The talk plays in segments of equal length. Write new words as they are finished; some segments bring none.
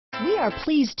We are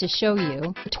pleased to show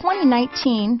you the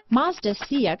 2019 Mazda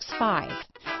CX-5.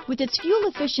 With its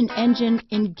fuel-efficient engine,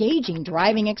 engaging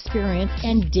driving experience,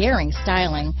 and daring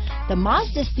styling, the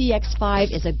Mazda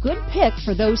CX-5 is a good pick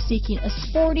for those seeking a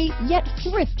sporty yet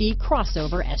thrifty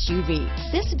crossover SUV.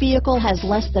 This vehicle has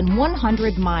less than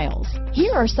 100 miles.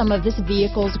 Here are some of this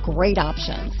vehicle's great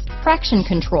options: traction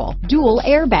control, dual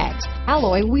airbags,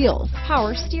 alloy wheels,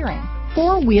 power steering,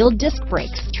 four-wheel disc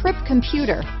brakes, trip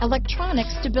computer, electronic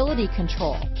stability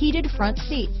control, heated front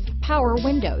seats, power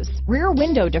windows, rear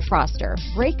window defroster,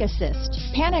 brake assist,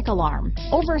 panic alarm,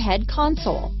 overhead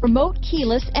console, remote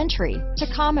keyless entry,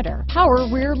 tachometer, power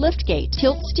rear liftgate,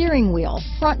 tilt steering wheel,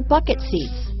 front bucket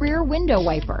seats, rear window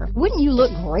wiper. Wouldn't you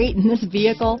look great in this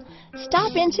vehicle?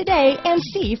 Stop in today and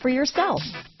see for yourself.